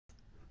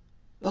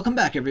Welcome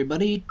back,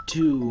 everybody,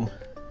 to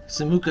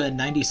Samuka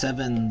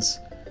 97's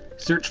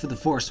Search for the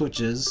Four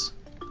Switches.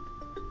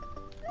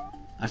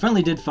 I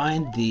finally did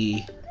find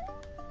the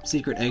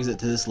secret exit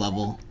to this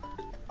level.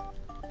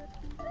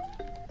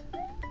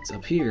 It's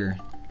up here.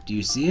 Do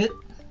you see it?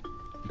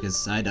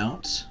 Because I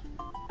don't.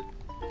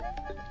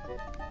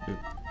 I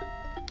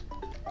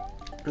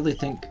really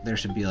think there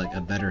should be like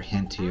a better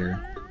hint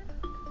here.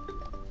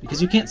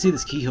 Because you can't see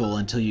this keyhole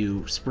until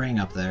you spring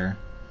up there.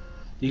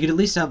 You could at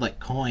least have like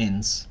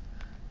coins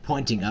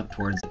pointing up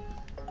towards it,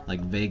 like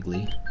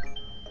vaguely.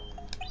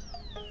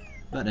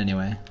 But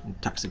anyway,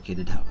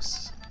 intoxicated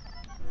house.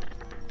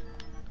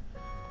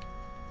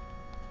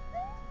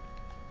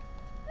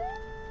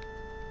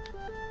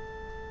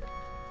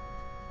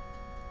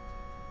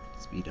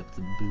 Speed up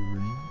the boo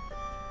ring.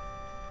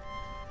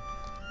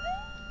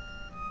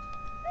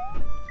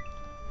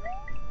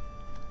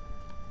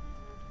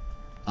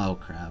 Oh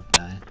crap,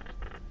 guy.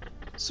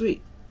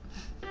 Sweet.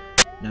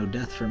 No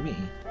death for me.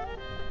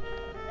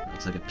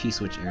 Looks like a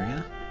P-switch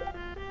area.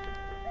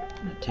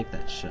 I'm gonna take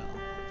that shell.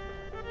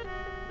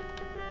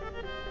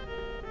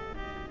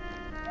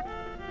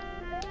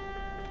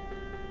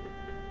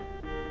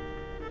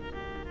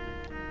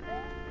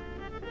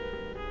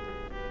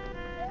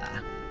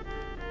 Ah.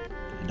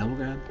 Can I double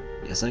grab?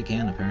 Yes, I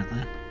can,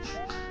 apparently.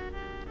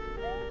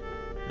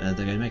 I didn't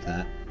think I'd make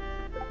that.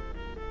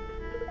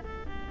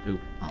 Oop.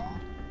 Aw.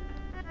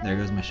 There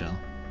goes my shell.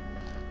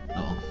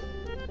 Uh oh.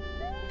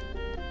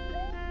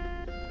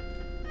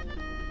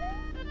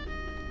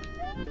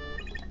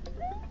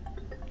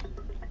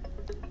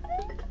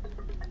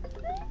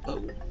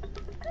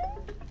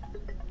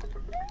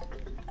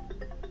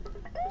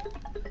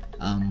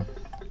 Oh.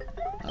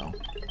 Oh.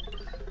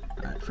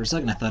 Alright, for a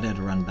second I thought I had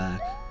to run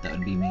back. That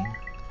would be mean.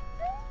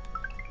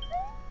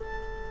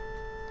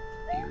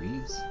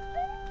 Theories?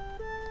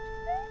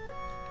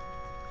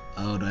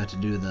 Oh, do I have to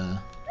do the...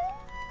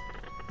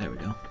 There we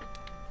go.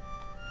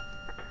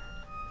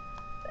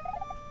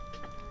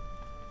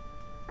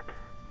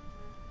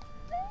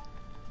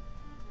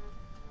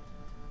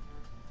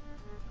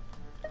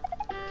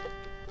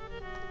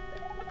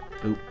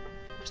 Oop.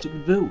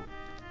 Stupid boo!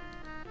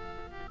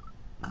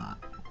 Ah,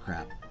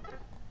 crap.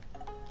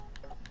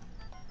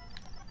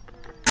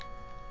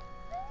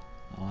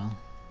 Oh well.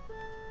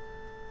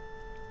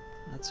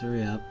 Let's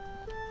hurry up.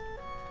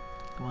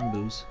 Come on,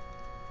 boos.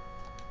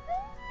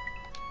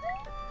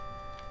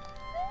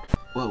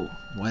 Whoa,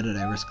 why did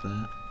I risk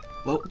that?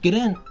 Whoa, get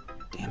in!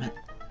 Damn it.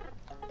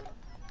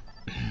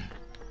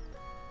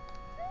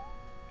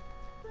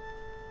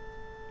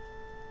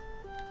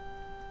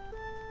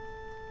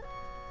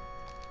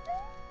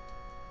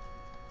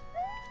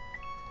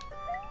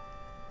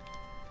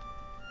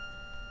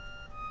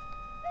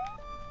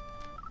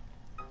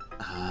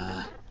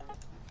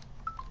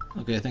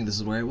 Okay, I think this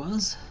is where I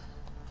was.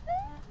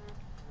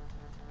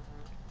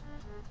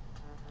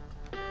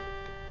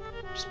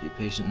 Just be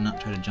patient and not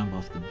try to jump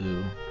off the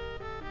boo.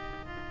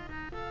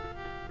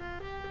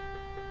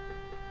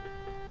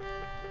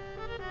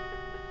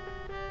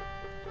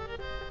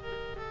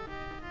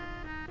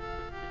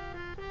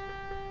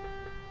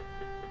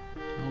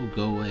 Oh,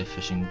 go away,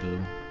 fishing boo.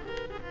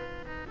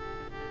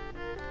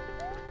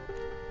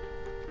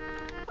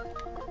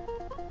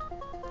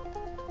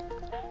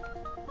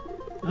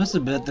 I must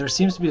admit, there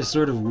seems to be a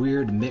sort of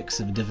weird mix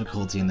of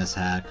difficulty in this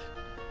hack.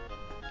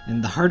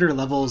 In the harder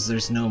levels,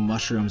 there's no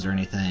mushrooms or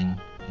anything,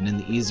 and in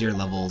the easier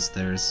levels,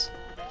 there's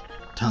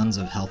tons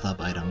of health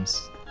up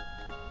items.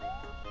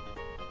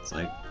 It's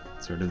like,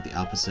 sort of the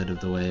opposite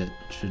of the way it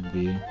should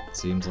be, it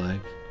seems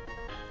like.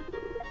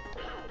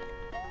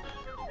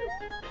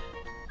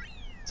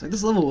 It's like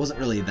this level wasn't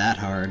really that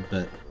hard,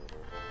 but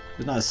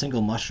there's not a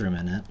single mushroom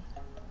in it.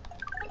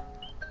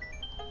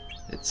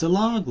 It's a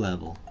log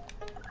level.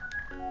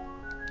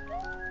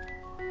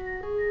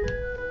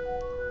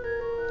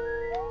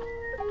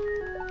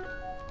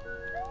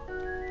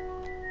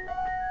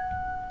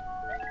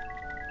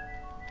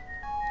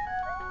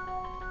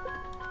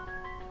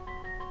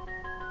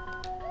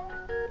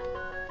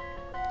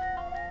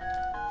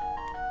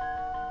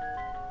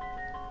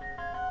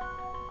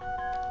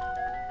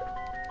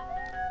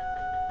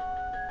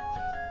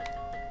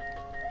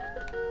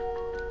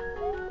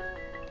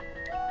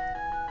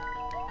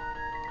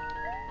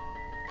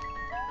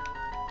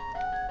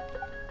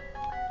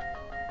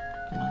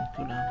 Come on,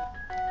 go down.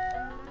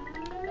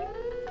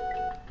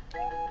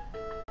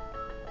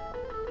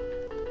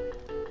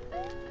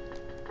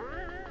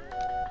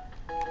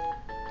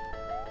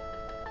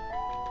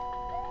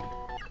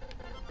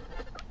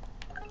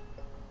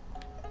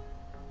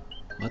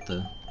 What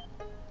the?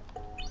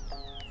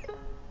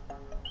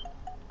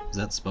 Is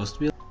that supposed to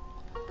be? I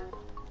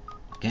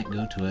can't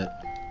go to it,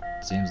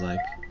 seems like.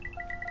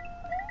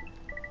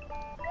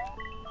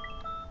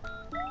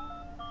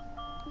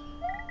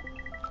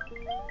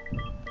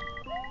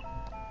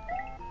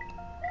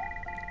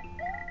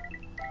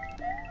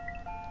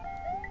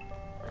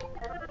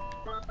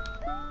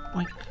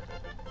 Boink.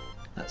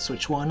 That's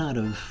switch 1 out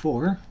of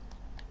 4.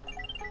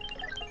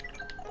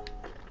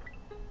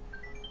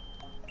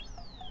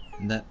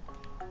 And that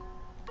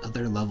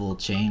other level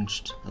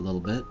changed a little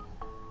bit.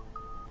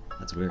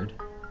 That's weird.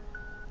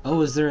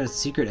 Oh, is there a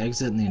secret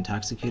exit in the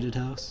intoxicated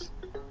house?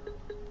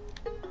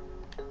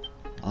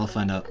 I'll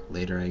find out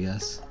later, I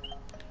guess.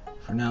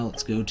 For now,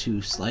 let's go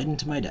to Slide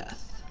Into My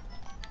Death.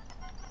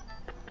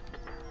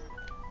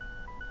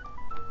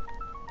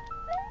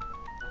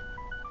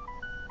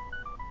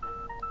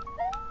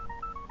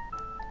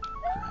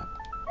 Crap.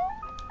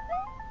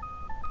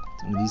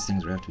 It's one of these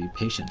things where I have to be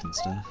patient and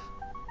stuff.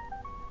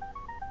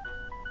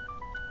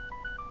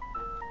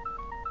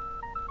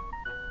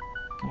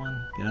 Come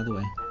on, get out of the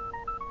way.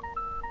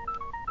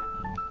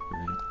 Oh,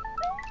 great.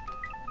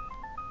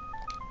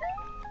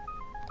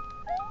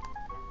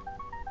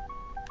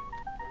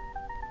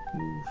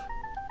 Move.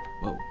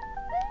 Whoa.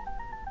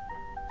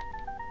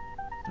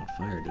 Don't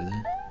fire, do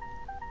they?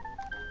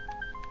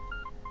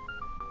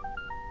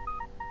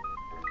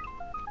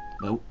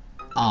 Whoa.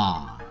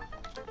 Ah.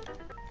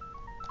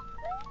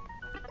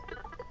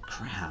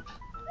 Crap.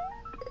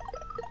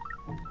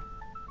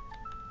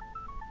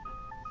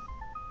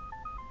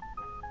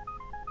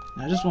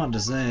 I just wanted to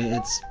say,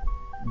 it's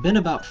been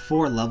about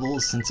 4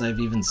 levels since I've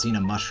even seen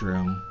a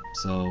mushroom,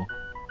 so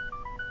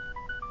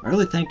I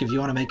really think if you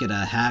want to make it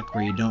a hack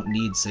where you don't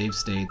need save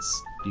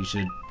states, you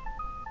should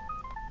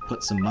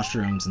put some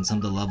mushrooms in some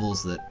of the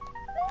levels that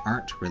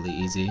aren't really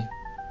easy.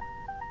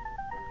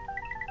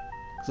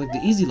 It's like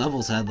the easy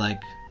levels had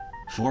like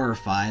 4 or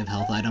 5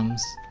 health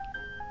items,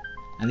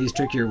 and these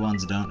trickier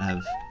ones don't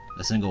have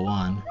a single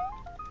one,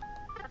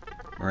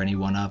 or any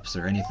 1-ups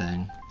or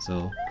anything,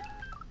 so...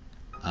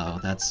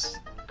 Oh, that's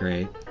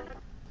great.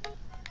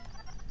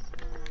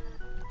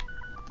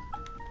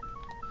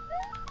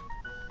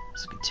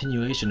 It's a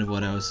continuation of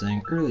what I was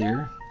saying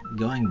earlier.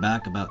 Going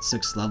back about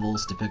 6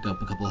 levels to pick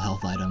up a couple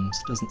health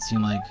items doesn't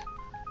seem like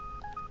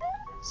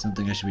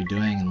something I should be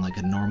doing in like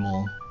a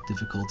normal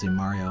difficulty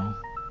Mario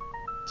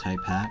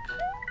type hack.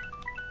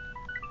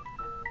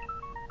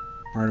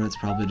 Part of it's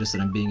probably just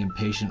that I'm being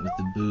impatient with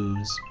the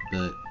booze,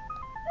 but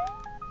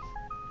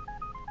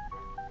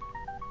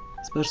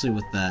especially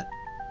with that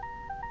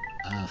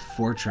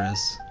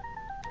fortress,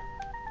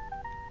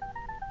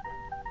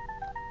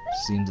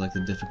 seems like the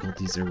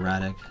difficulty's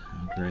erratic.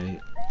 Oh, great.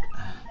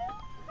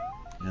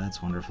 Yeah,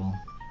 that's wonderful.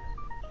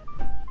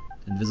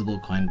 Invisible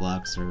coin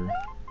blocks are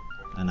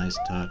a nice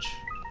touch.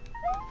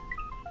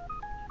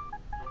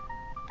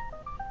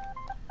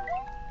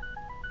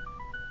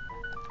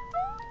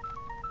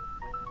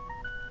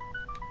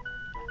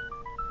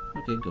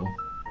 Okay, go.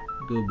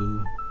 Go,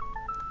 boo.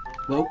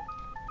 Whoa!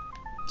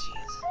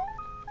 Jeez.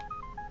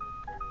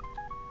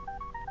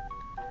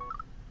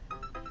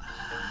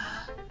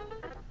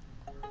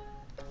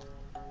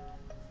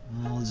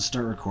 I'll just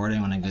start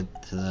recording when I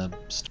get to the...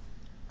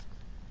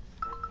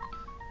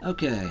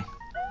 Okay.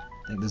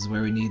 I think this is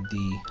where we need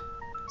the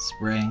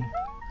spring.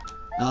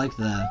 I like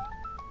the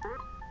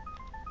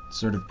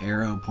sort of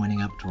arrow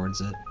pointing up towards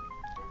it.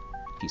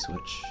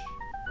 P-switch.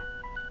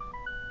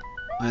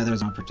 Oh yeah, there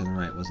was one to the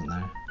right, wasn't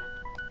there?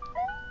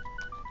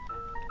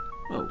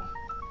 Whoa.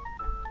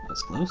 That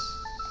was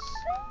close.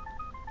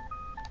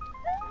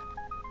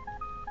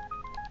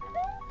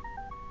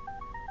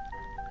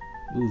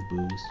 Move,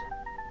 booze.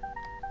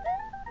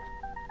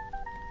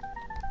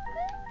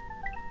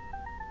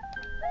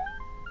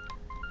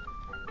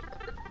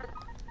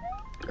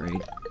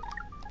 Great.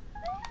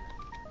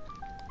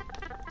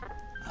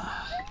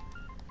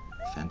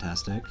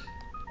 Fantastic.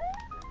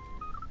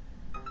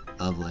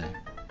 Lovely.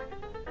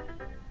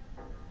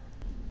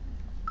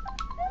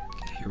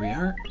 Okay, here we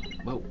are.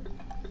 Whoa. Boo.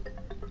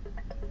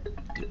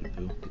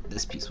 Get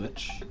this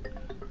P-switch.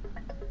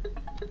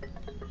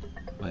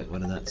 Wait,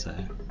 what did that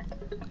say?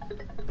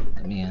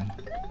 Let me in.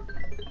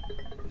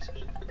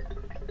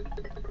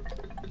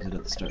 Use it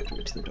at the start to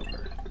reach the door.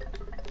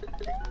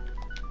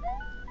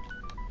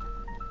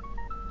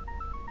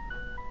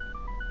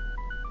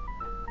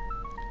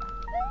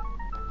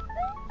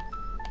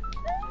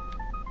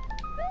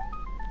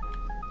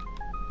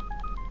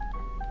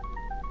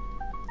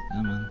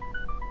 Come on.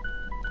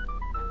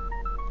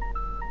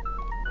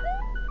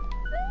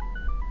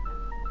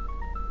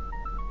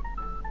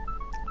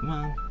 Come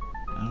on.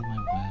 Out of my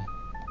way.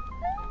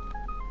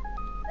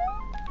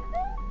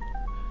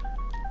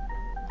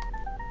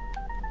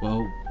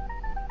 Whoa.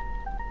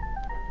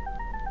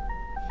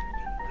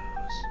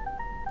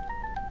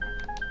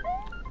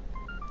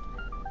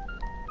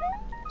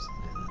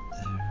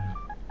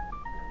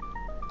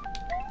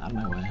 Out of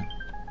my way.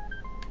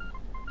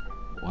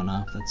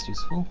 1-up, that's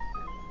useful.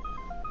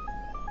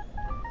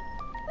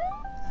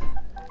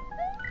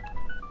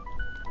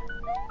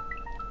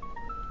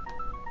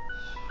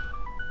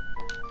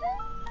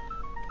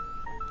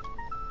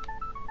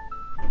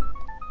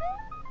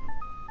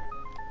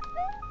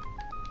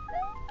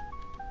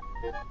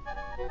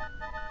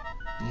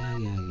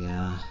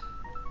 Yeah.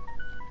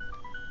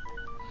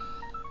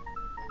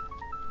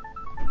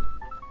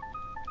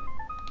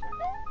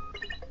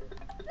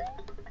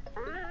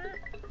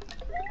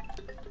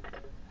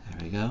 There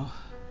we go.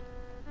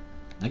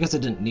 I guess I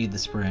didn't need the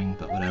spring,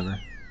 but whatever.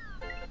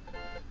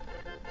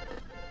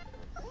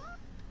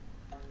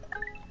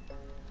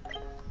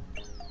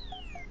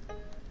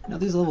 Now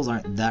these levels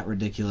aren't that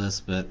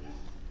ridiculous, but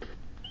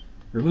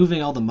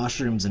removing all the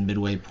mushrooms and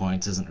midway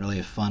points isn't really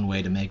a fun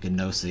way to make a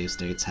no save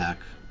states hack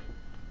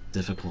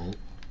difficult.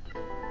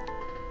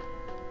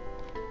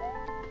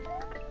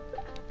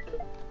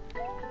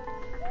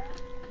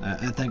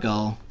 I think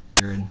I'll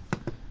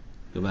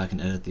go back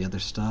and edit the other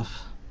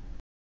stuff.